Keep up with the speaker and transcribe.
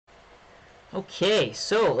Okay,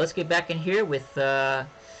 so let's get back in here with EU4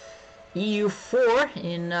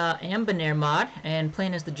 in Anbennar mod and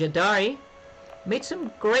playing as the Jaddari. Made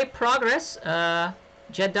some great progress.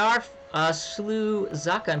 Jaddar slew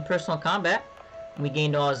Zaka in personal combat. We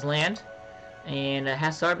gained all his land. And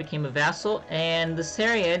Hassar became a vassal. And the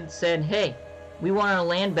Syrian said, hey, we want our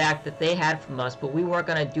land back that they had from us, but we weren't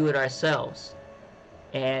going to do it ourselves.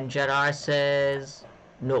 And Jaddar says,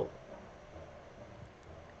 no.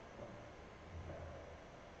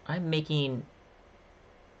 I'm making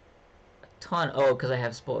a ton. Oh, because I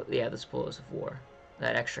have the spoils of war.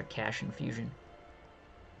 That extra cash infusion.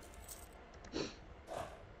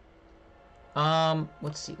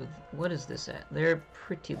 Let's see. What is this at? They're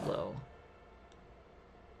pretty low.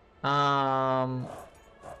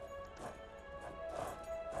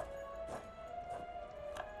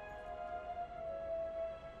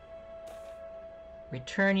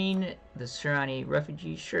 Returning the Surani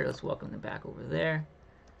refugees. Sure, let's welcome them back over there.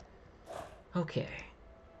 Okay.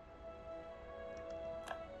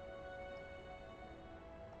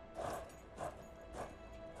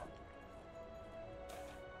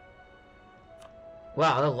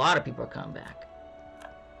 Wow, a lot of people are coming back.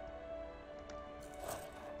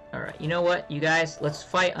 Alright, you know what, you guys? Let's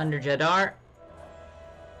fight under Jaddar.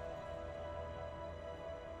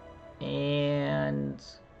 And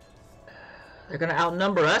they're gonna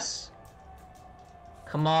outnumber us.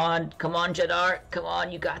 Come on, Jaddar. Come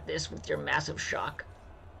on, you got this with your massive shock.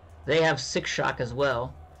 They have 6 shock as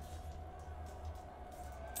well.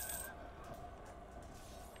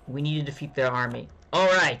 We need to defeat their army.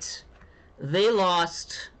 Alright. They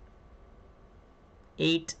lost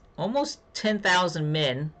 8, almost 10,000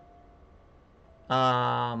 men.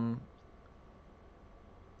 And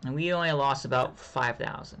we only lost about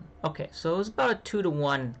 5,000. Okay, so it was about a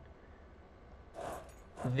 2-to-1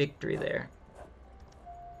 victory there.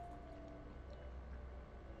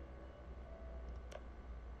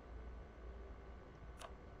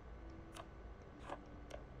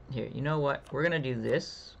 Here, you know what? We're gonna do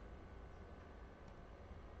this.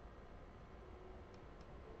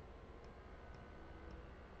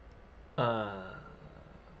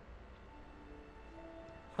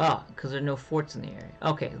 Because there are no forts in the area.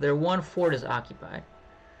 Okay, their one fort is occupied.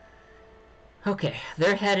 Okay,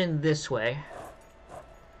 they're heading this way.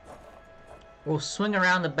 We'll swing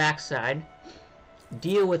around the backside,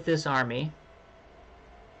 deal with this army.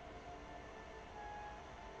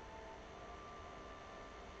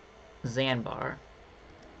 Zanbar.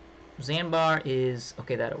 Zanbar is...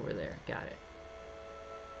 okay, that over there. Got it.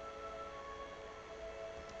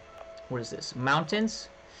 What is this? Mountains?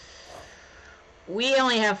 We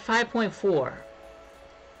only have 5.4.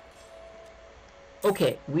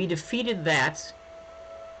 Okay, we defeated that.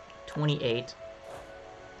 28.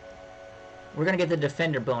 We're gonna get the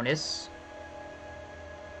defender bonus,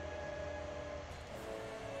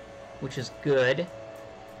 which is good.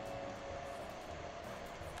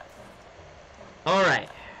 Alright.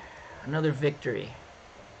 Another victory.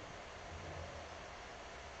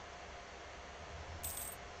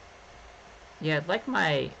 Yeah, I'd like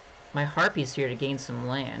my harpies here to gain some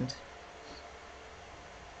land.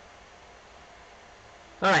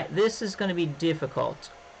 Alright, this is going to be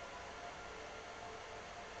difficult.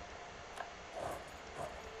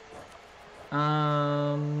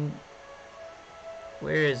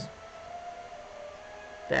 Where is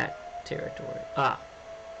that territory? Ah.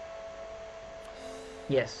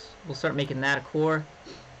 Yes, we'll start making that a core.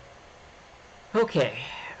 Okay,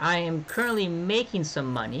 I am currently making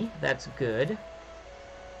some money. That's good.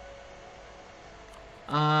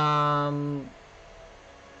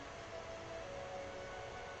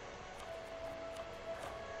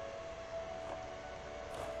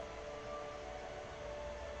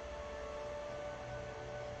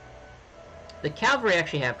 The cavalry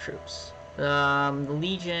actually have troops. The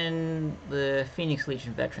Legion, the Phoenix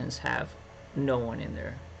Legion veterans have no one in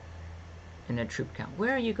their troop count.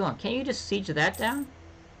 Where are you going? Can't you just siege that down?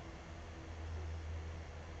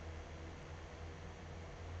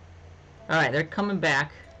 Alright, they're coming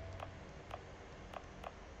back.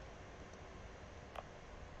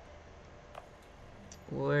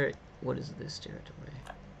 What is this territory?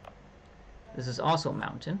 This is also a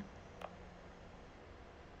mountain.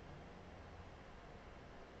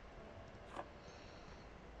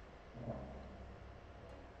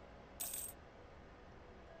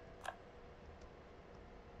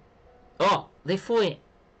 Oh, they fully...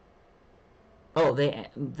 oh, the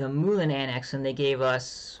Mulan annex, and they gave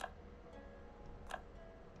us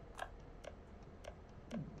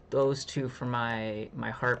those two for my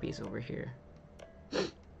harpies over here.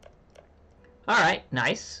 Alright,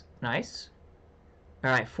 nice, nice.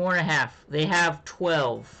 Alright, 4.5. They have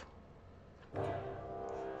 12.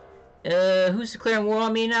 Who's declaring war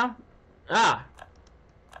on me now? Ah!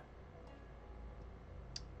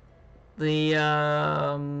 The,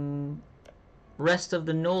 rest of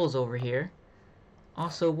the gnolls over here.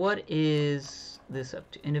 Also, what is this up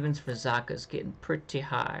to? Independence for Zaka is getting pretty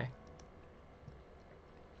high.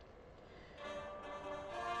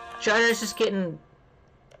 Jaddari's just getting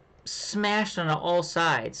smashed on all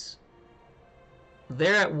sides.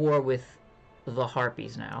 They're at war with the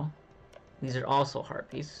Harpies now. These are also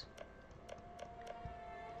Harpies.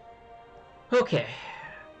 Okay.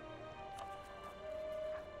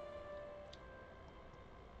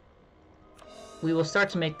 We will start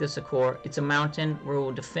to make this a core. It's a mountain where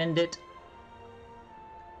we'll defend it.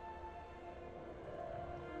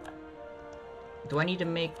 Do I need to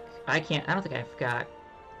make... I can't... I don't think I've got...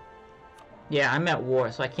 Yeah, I'm at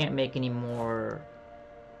war, so I can't make any more...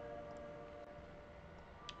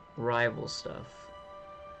 rival stuff.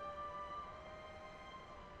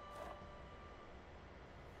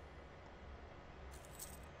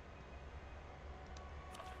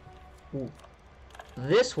 Ooh.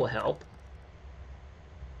 This will help.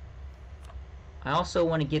 I also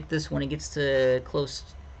want to get this when it gets to close,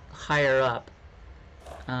 higher up.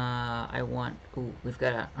 I want... Ooh, we've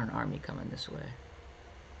got an army coming this way.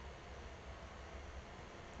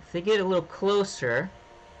 If they get a little closer...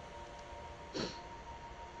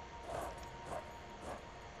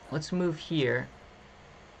 Let's move here.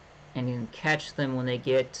 And you can catch them when they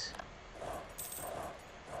get...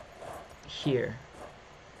 here.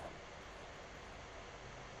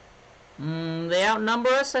 They outnumber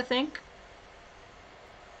us, I think.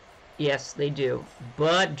 Yes, they do.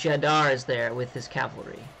 But Jaddar is there with his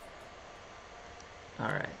cavalry.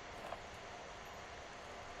 Alright.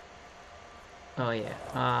 Oh, yeah.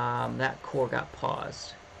 That core got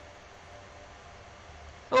paused.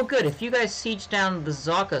 Oh, good. If you guys siege down the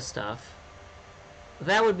Zaka stuff,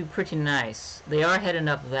 that would be pretty nice. They are heading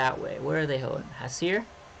up that way. Where are they heading? Hasir?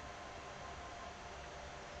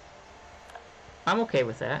 I'm okay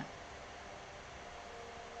with that.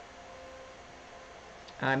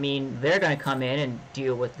 I mean, they're gonna come in and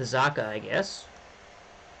deal with the Zaka, I guess.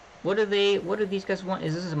 What do these guys want?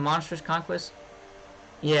 Is this a monstrous conquest?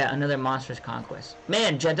 Yeah, another monstrous conquest.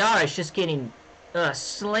 Man, Jaddari is just getting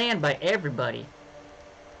slammed by everybody.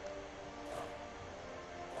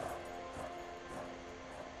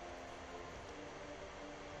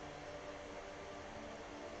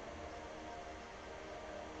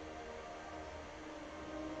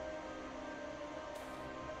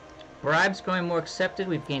 Bribes growing more accepted.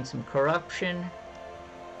 We've gained some corruption.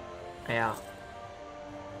 Yeah.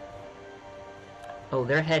 Oh,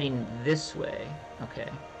 they're heading this way. Okay.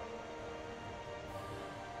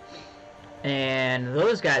 And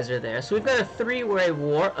those guys are there. So we've got a three-way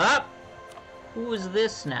war. Up! Who is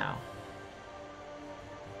this now?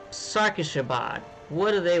 Sarkishabad.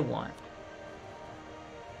 What do they want?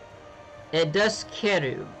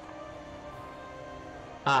 Eduskeru.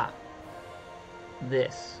 Ah.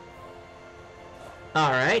 This.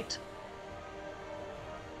 Alright.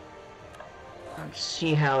 Let's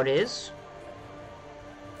see how it is.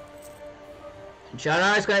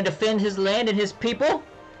 Jaddari is going to defend his land and his people.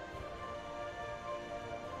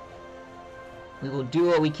 We will do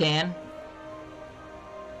what we can.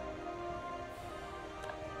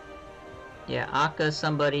 Yeah, Akka,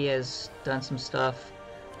 somebody has done some stuff.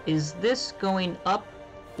 Is this going up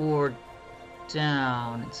or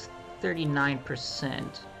down? It's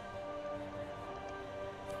 39%.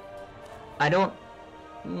 I don't...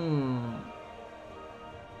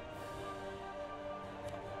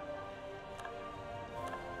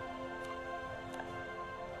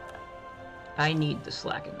 I need to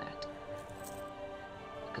slacken that.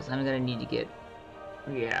 Because I'm gonna need to get...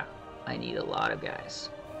 Yeah, I need a lot of guys.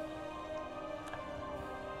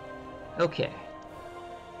 Okay.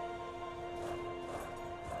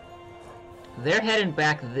 They're heading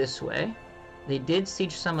back this way. They did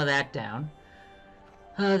siege some of that down.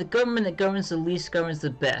 The government that governs the least governs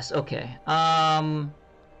the best. Okay.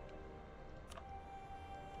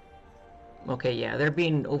 Okay, yeah, they're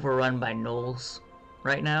being overrun by gnolls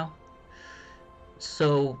right now.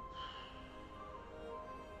 So,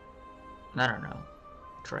 I don't know.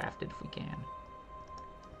 Draft it if we can.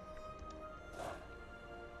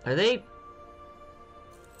 Are they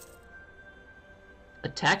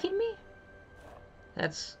attacking me?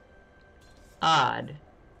 That's odd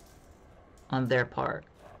on their part.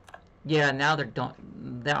 Yeah, now they're done.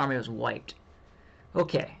 That army was wiped.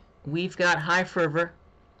 Okay, we've got high fervor.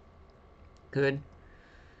 Good.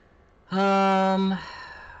 I'm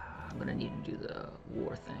gonna need to do the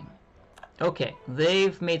war thing. Okay,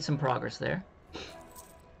 they've made some progress there.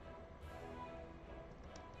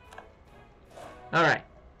 Alright.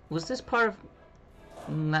 Was this part of...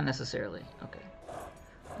 Not necessarily. Okay.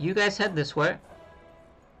 You guys head this way.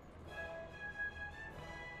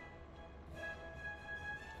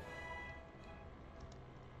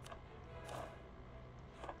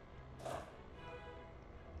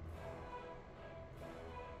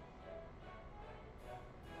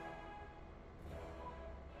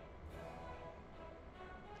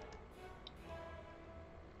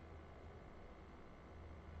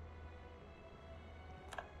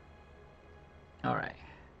 Alright.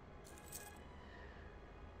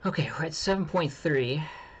 Okay, we're at 7.3.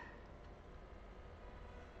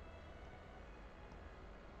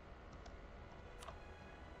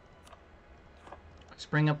 Let's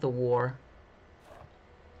bring up the war.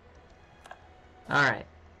 Alright.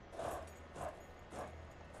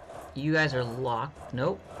 You guys are locked.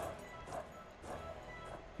 Nope.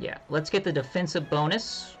 Yeah, let's get the defensive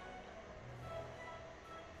bonus.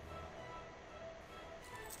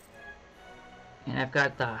 And I've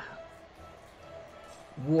got the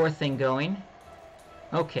war thing going.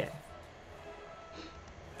 Okay.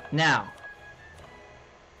 Now.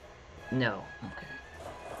 No. Okay.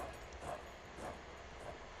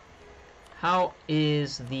 How's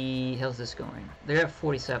this going? They're at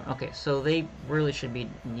 47. Okay, so they really should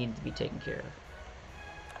need to be taken care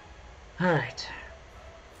of. Alright.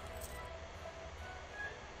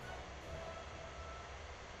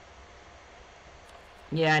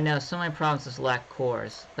 Yeah, I know. Some of my provinces lack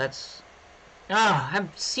cores. That's... Oh, I'm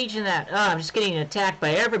sieging that. Oh, I'm just getting attacked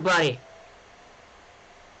by everybody.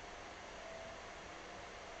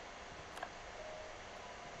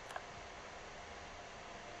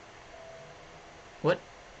 What?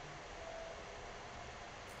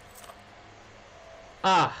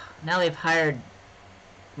 Ah, now they've hired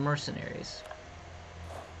mercenaries.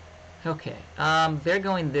 Okay, they're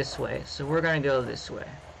going this way, so we're gonna go this way.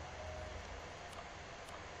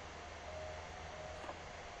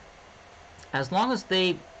 As long as they...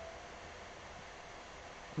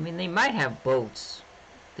 I mean, they might have boats.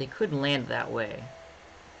 They could land that way.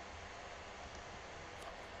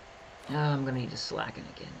 Oh, I'm gonna need to slacken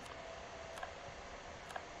again.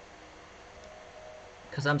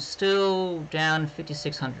 Because I'm still down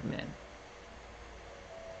 5,600 men.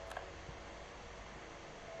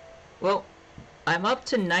 Well, I'm up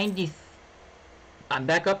to 90... I'm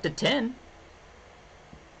back up to 10.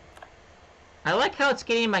 I like how it's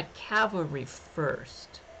getting my cavalry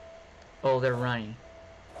first. Oh, they're running.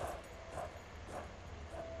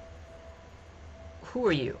 Who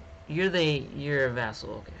are you? You're a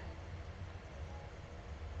vassal, okay.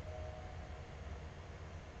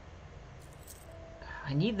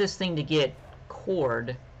 I need this thing to get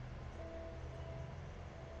cored.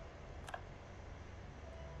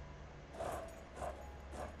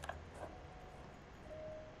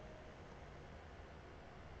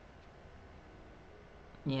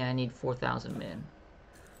 Yeah, I need 4,000 men.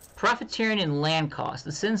 Profiteering and land cost.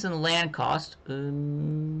 The sins in land cost. Let's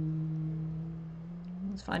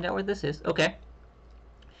find out where this is. Okay.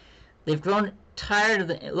 They've grown tired of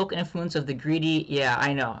the local influence of the greedy. Yeah,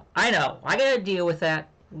 I know. I gotta deal with that.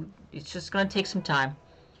 It's just gonna take some time.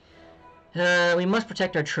 We must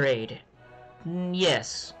protect our trade.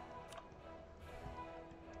 Yes.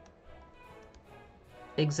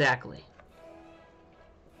 Exactly.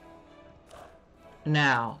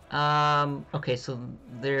 Now, okay, so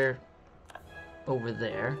they're over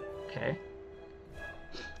there. Okay.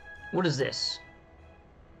 What is this?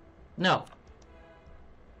 No.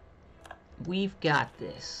 We've got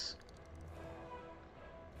this.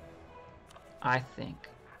 I think.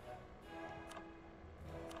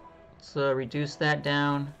 Let's reduce that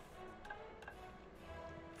down.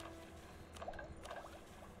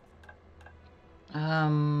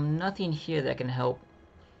 Nothing here that can help.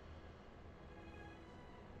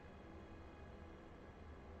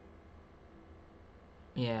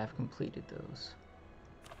 Yeah, I've completed those.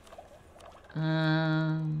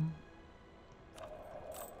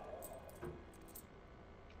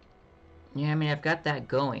 Yeah, I mean, I've got that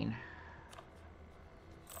going.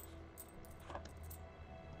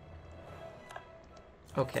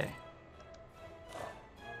 Okay.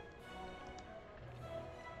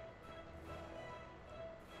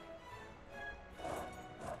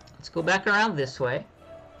 Let's go back around this way.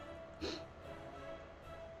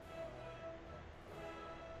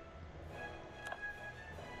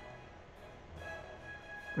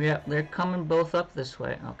 Yeah, they're coming both up this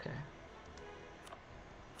way. Okay.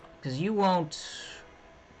 Because you won't...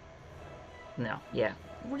 No, yeah.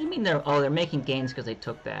 What do you mean they're... Oh, they're making gains because they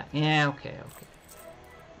took that. Yeah, okay, okay.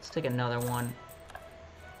 Let's take another one.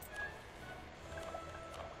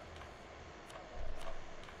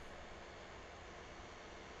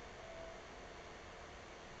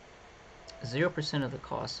 %0 of the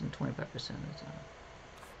cost and 25% of the time.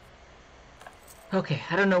 Okay,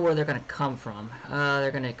 I don't know where they're gonna come from. They're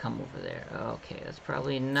gonna come over there. Okay, that's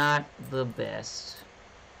probably not the best.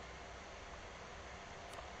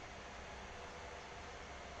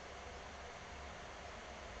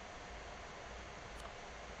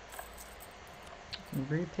 Can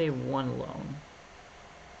repay one loan.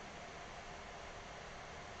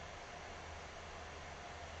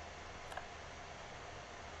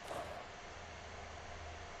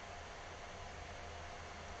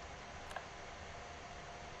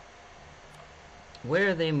 Where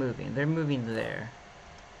are they moving? They're moving there.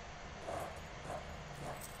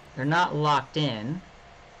 They're not locked in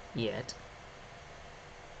yet.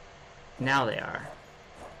 Now they are.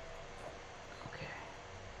 Okay.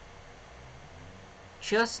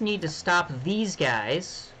 Just need to stop these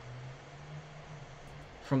guys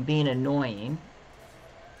from being annoying.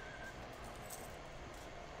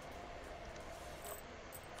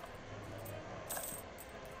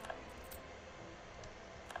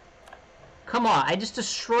 Come on, I just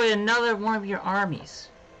destroyed another one of your armies.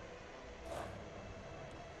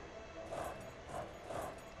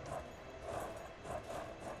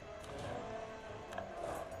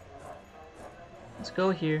 Let's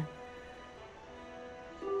go here.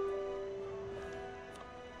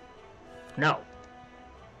 No.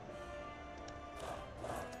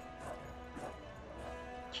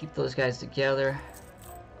 Keep those guys together.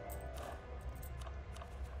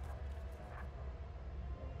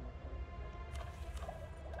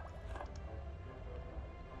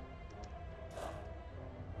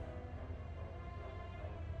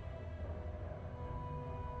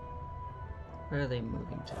 Where are they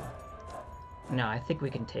moving to? No, I think we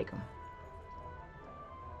can take them.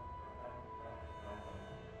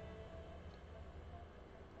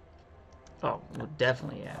 Oh, well,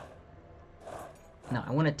 definitely, yeah. No,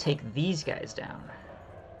 I want to take these guys down.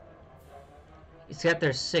 It's got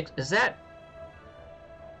their 6. Is that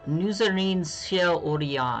Nuzarine Ciel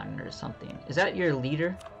Orion or something? Is that your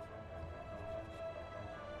leader?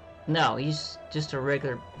 No, he's just a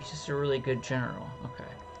regular. He's just a really good general. Okay.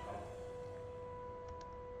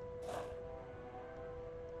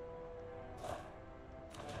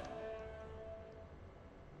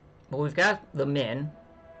 Well, we've got the men.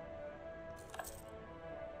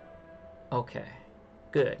 Okay,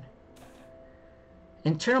 good.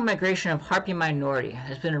 Internal migration of Harpy minority.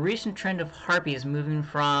 There's been a recent trend of Harpies moving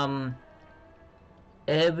from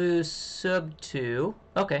Ebu Sub to...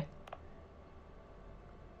 Okay.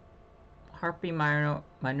 Harpy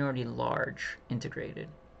minority large, integrated.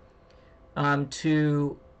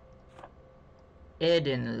 To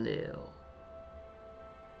Edenlil.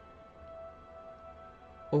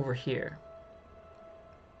 Over here.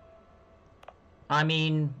 I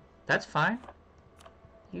mean, that's fine.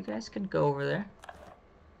 You guys can go over there.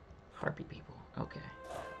 Harpy people. Okay.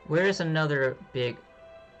 Where's another big...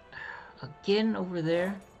 Again over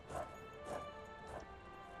there?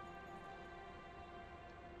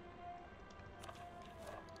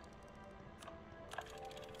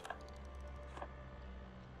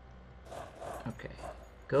 Okay.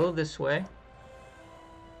 Go this way.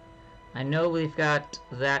 I know we've got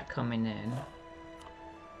that coming in.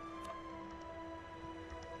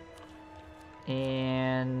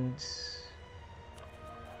 And...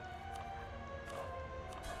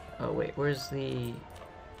 Oh wait, where's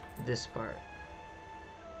this part?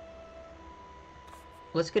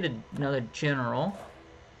 Let's get another general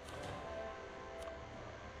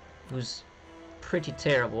who's pretty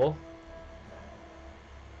terrible.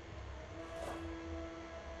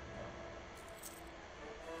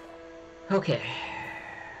 Okay.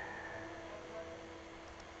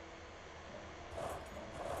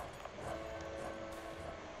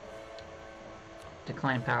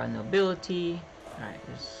 Decline power and nobility. Alright,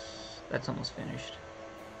 that's almost finished.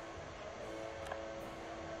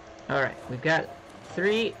 Alright, we've got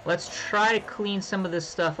 3. Let's try to clean some of this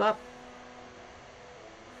stuff up.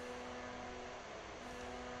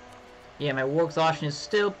 Yeah, my war exhaustion is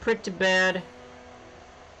still pretty bad.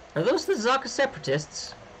 Are those the Zaka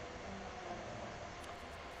separatists?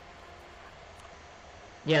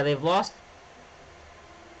 Yeah, they've lost...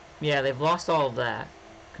 Yeah, they've lost all of that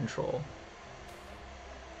control.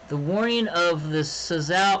 The warning of the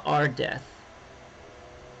Sazal Ardeth.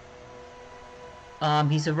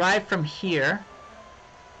 He's arrived from here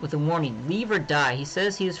with a warning. Leave or die. He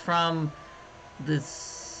says he is from the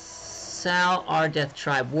Sal Ardeth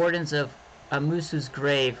tribe, wardens of Amusu's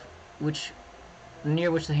grave, which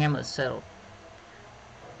near which the hamlet settled.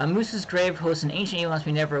 A moose's grave hosts an ancient evil must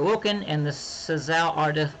be never awoken, and the Sazal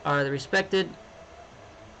are the respected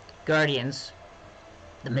guardians,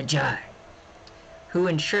 the Magi, who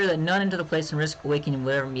ensure that none enter the place and risk awakening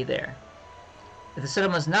whatever may be there. If the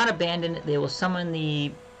settlement is not abandoned, they will summon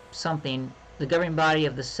the governing body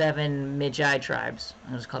of the 7 Magi tribes.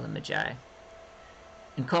 I'm just call them Magi,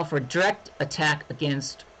 and call for a direct attack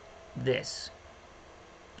against this.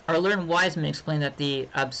 Our learned wise men explain that the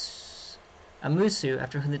Amusu,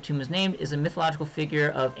 after whom the tomb is named, is a mythological figure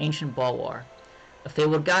of ancient Balwar, a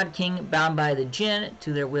fabled god king bound by the jinn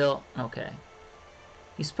to their will. Okay.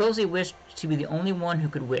 He supposedly wished to be the only one who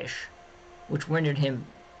could wish, which rendered him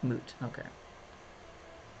moot. Okay.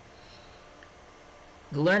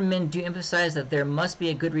 The learned men do emphasize that there must be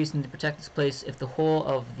a good reason to protect this place if the whole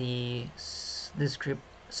of this group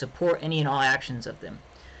support any and all actions of them.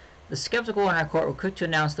 The skeptical in our court were quick to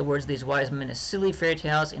announce the words of these wise men as silly fairy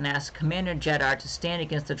tales and ask Commander Jaddari to stand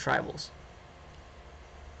against the tribals.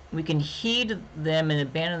 We can heed them and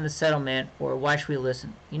abandon the settlement, or why should we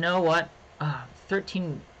listen? You know what?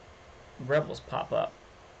 13 rebels pop up.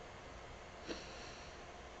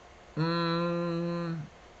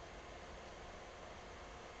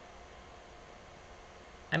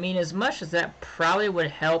 I mean, as much as that probably would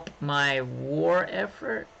help my war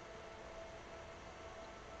effort,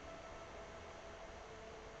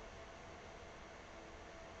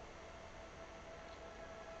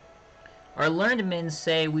 our learned men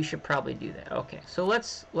say we should probably do that. Okay, so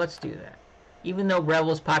let's do that. Even though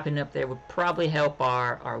rebels popping up there would probably help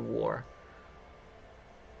our war.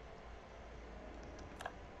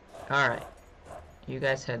 Alright. You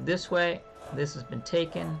guys head this way. This has been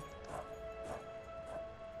taken.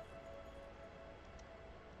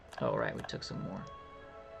 Oh, right, we took some more.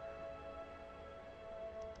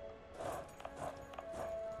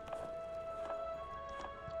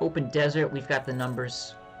 Open desert, we've got the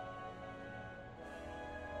numbers.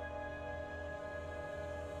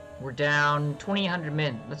 We're down 2,800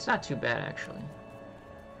 men. That's not too bad, actually.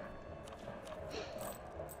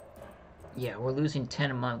 Yeah, we're losing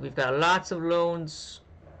 10 a month. We've got lots of loans.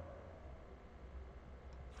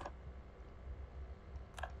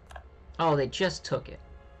 Oh, they just took it.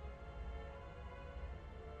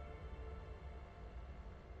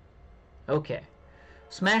 Okay.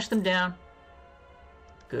 Smash them down.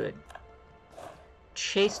 Good.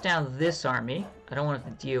 Chase down this army. I don't want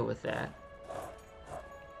to deal with that.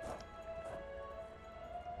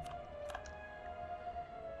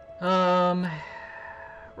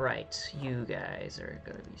 Right. You guys are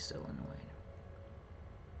gonna be so annoying.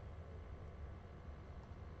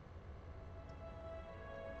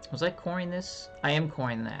 Was I coring this? I am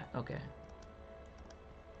coring that. Okay.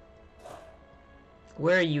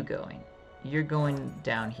 Where are you going? You're going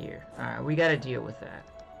down here. Alright, we gotta deal with that.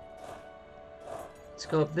 Let's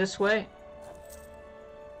go up this way.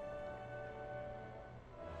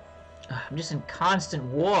 I'm just in constant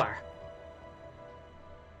war.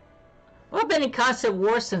 Well, I've been in constant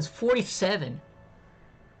war since 47.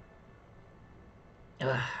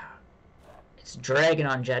 It's dragging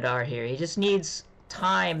on Jaddari here. He just needs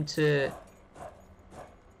time to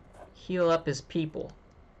heal up his people.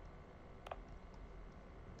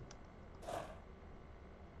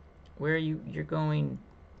 Where are you? You're going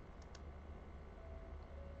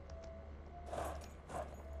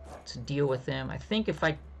to deal with them. I think if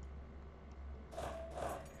I...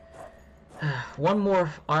 one more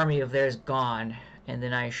army of theirs gone, and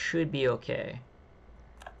then I should be okay.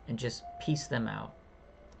 And just piece them out.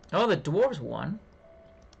 Oh, the dwarves won.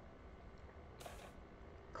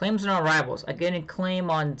 Claims on our rivals. I get a claim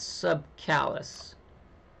on Subcallus.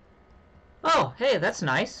 Oh, hey, that's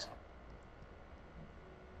nice.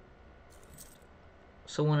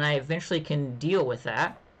 So when I eventually can deal with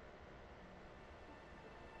that...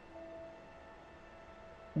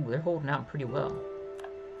 Ooh, they're holding out pretty well.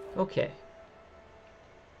 Okay.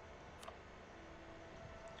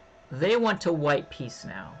 They want to white peace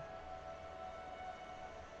now.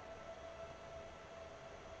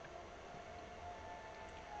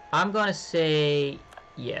 I'm gonna say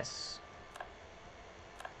yes.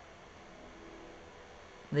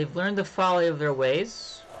 They've learned the folly of their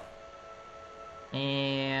ways.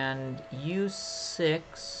 And you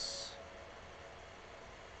 6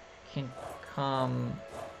 can come...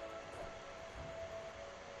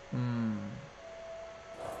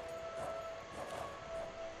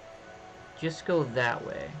 Just go that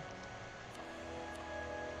way.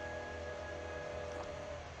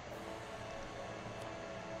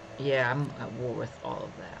 Yeah, I'm at war with all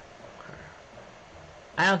of that. Okay.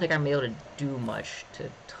 I don't think I'm able to do much to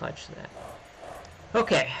touch that.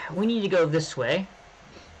 Okay, we need to go this way.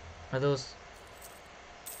 Are those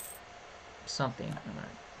something? Alright.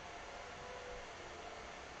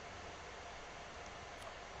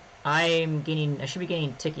 I should be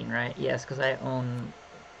getting ticking, right? Yes, because I own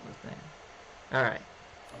the thing. Alright.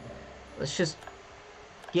 Let's just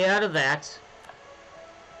get out of that.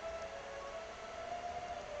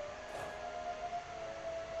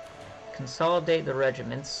 Consolidate the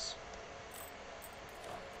regiments.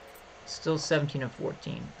 Still 17 and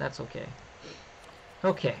 14. That's okay.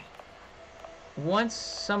 Okay. Once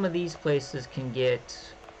some of these places can get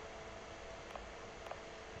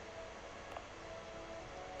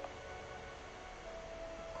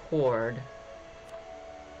cord,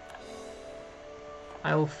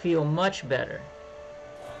 I will feel much better.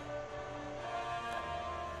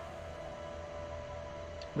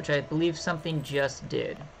 Which I believe something just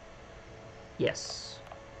did. Yes.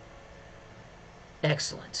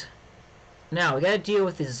 Excellent. Now, we gotta deal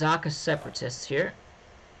with the Zaka separatists here.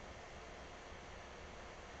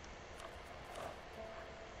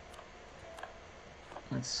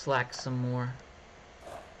 Let's slack some more.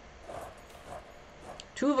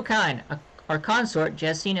 Two of a kind. Our consort,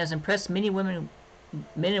 Jassine, has impressed many men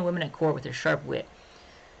and women at court with her sharp wit.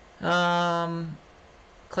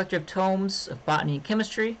 Collector of tomes of botany and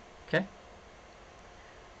chemistry. Okay.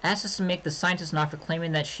 Asked us to make the scientist an offer,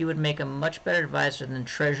 claiming that she would make a much better advisor than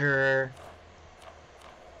treasurer.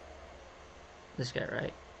 This guy,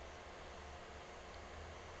 right?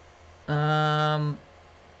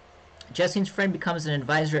 Jessine's friend becomes an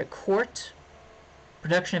advisor at court.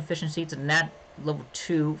 Production efficiency to nat level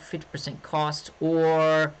 2, 50% cost,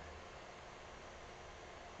 or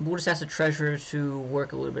we'll just ask the treasurer to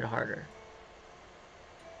work a little bit harder.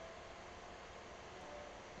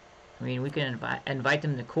 I mean, we can invite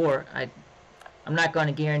them to court. I'm not going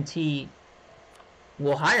to guarantee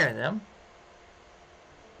we'll hire them,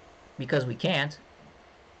 because we can't.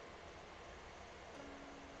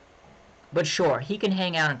 But sure, he can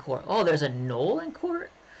hang out in court. Oh, there's a knoll in court?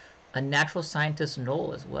 A natural scientist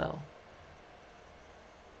knoll as well.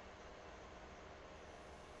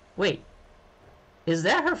 Wait, is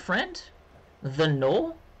that her friend? The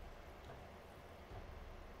knoll?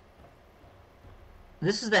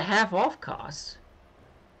 This is the half off cost.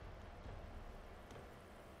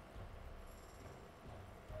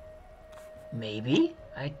 Maybe?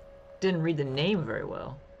 I didn't read the name very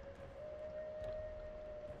well.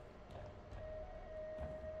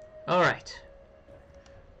 Alright.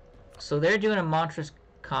 So they're doing a monstrous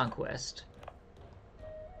conquest.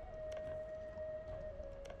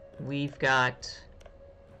 We've got...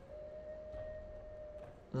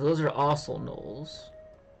 Those are also gnolls.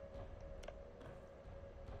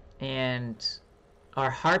 And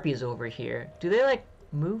our harpies over here. Do they, like,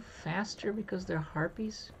 move faster because they're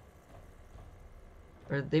harpies?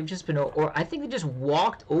 Or they've just been... Or I think they just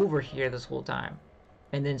walked over here this whole time.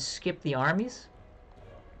 And then skipped the armies?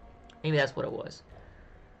 Maybe that's what it was.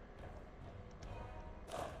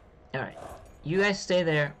 Alright. You guys stay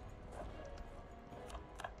there.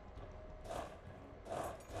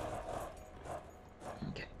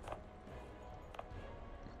 Okay.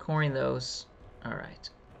 Coring those. Alright.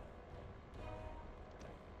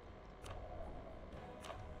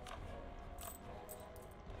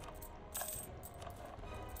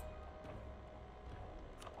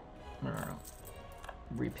 I don't know.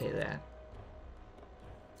 Repay that.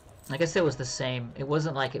 I guess it was the same. It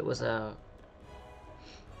wasn't like it was a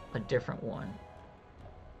different one.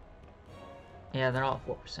 Yeah, they're all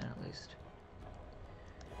 4% at least.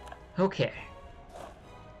 Okay.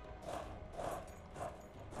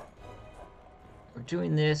 We're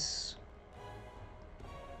doing this.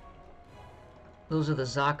 Those are the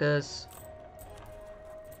Zakas.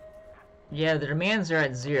 Yeah, the demands are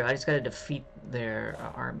at 0. I just gotta defeat their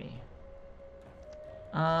army.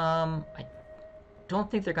 I don't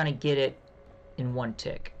think they're gonna get it in one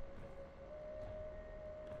tick.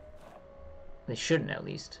 They shouldn't, at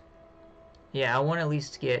least. Yeah, I want to at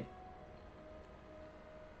least get...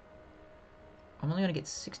 I'm only gonna get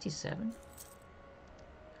 67?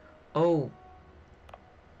 Oh.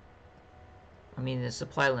 I mean, the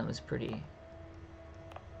supply limit was pretty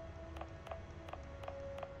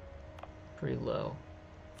low.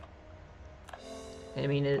 I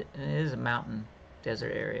mean, it is a mountain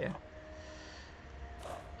desert area.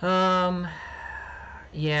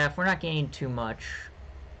 Yeah, if we're not gaining too much,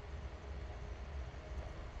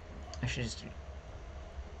 I should just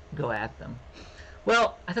go at them.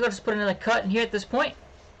 Well, I think I'll just put another cut in here at this point.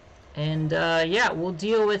 And, yeah, we'll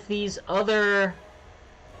deal with these other...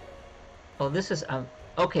 Oh, this is...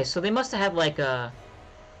 okay, so they must have had, like, a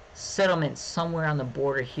settlement somewhere on the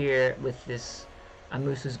border here with this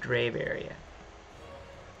Amusu's grave area.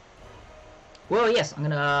 Well, yes, I'm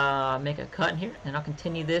gonna make a cut here, and I'll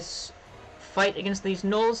continue this fight against these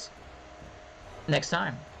gnolls next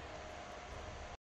time.